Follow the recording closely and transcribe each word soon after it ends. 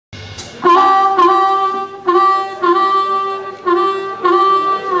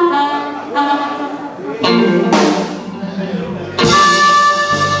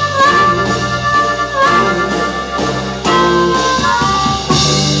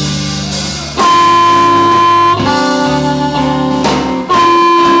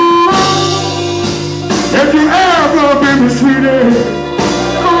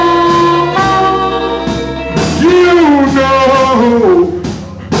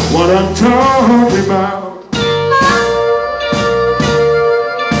I'm talking about.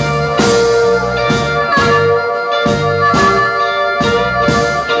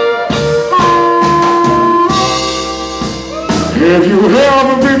 If you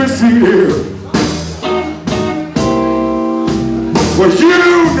ever been to see it, well, you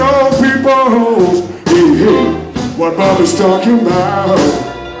know people, hey, what Bobby's talking about.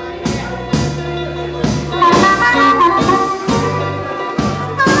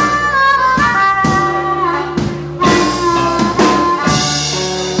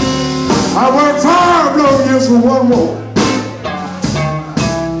 I worked 5 long years for one more.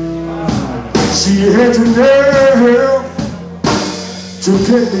 She had to nail to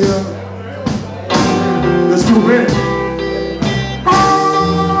pick me up. Let's do it.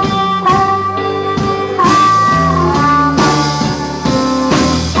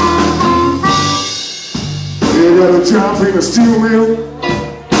 They got a job in a steel mill.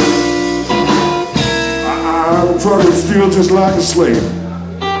 I'm trucking steel just like a slave.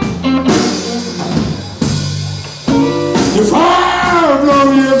 For 5 long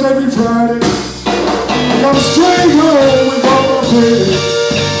years every Friday, I got a straight home with all my pay.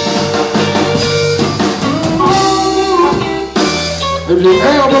 If you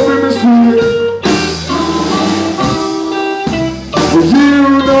ever been mistreated, well, you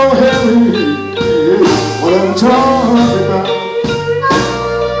know Harry, what I'm talking about.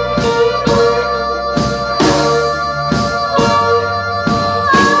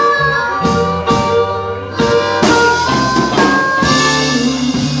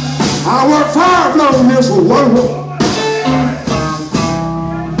 I worked 5 long years for one more.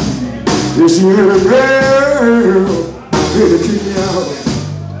 This year the girl here to keep me out.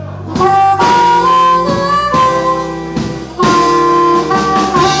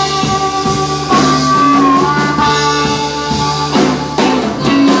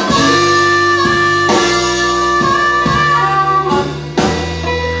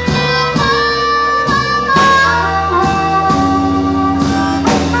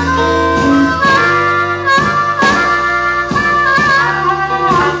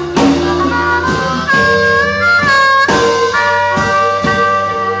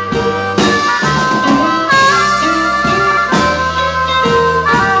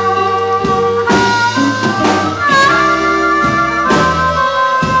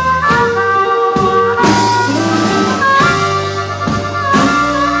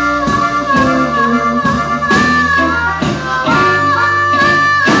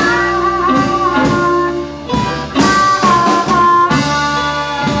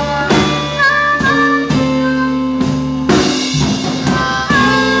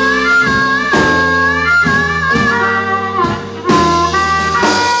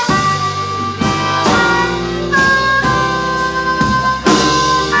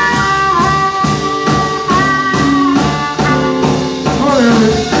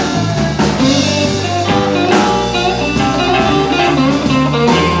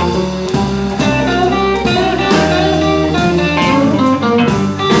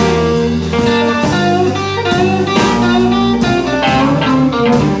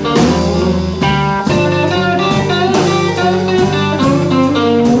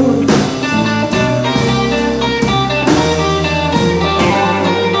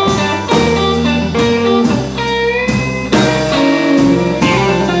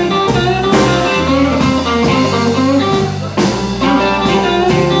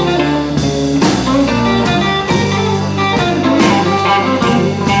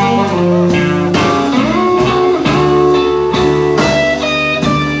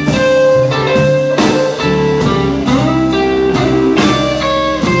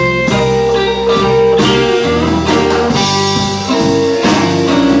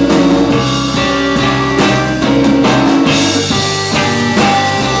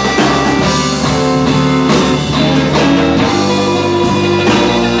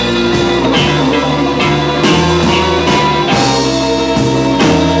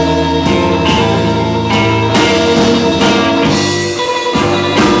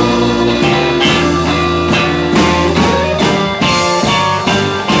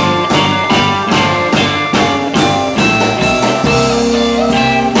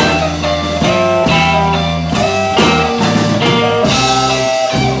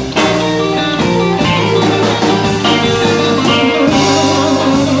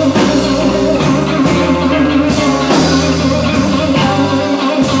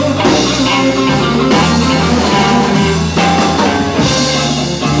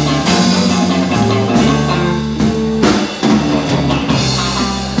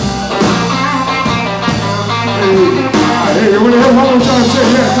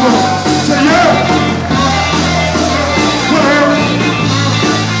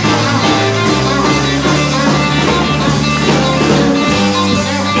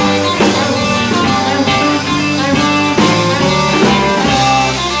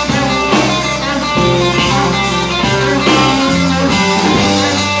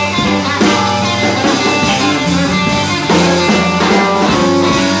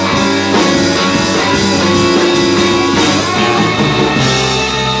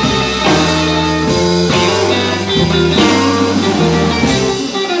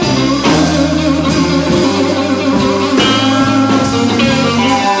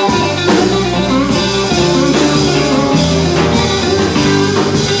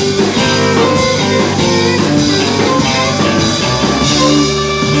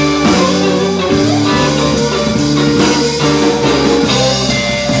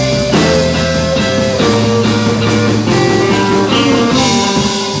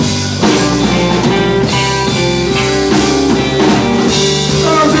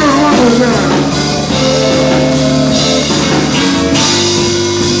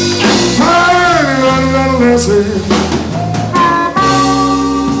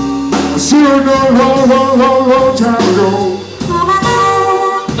 long time ago.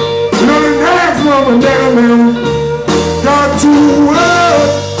 You know the next mama and daddy man got to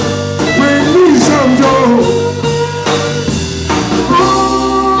bring me some joy.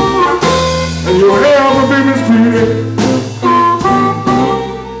 And you'll ever be mistreated.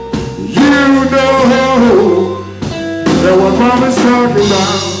 You know that what mama's talking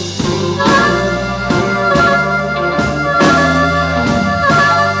about.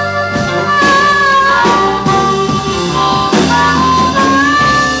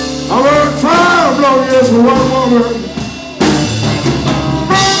 For one woman,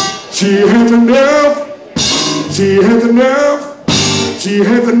 she had the nerve, she had the nerve, she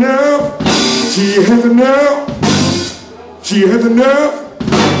had the nerve, she had the nerve, she had the nerve,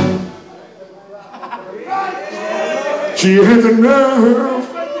 she had the nerve.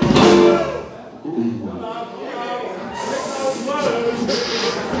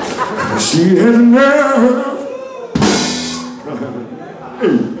 She had the nerve.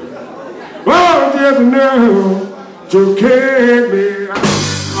 Oh, she had the nerve to kick me out.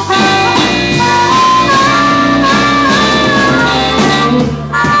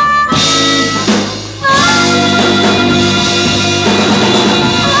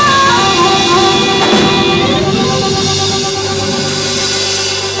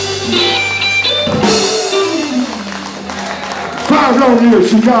 Five long years,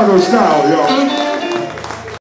 Chicago style, y'all.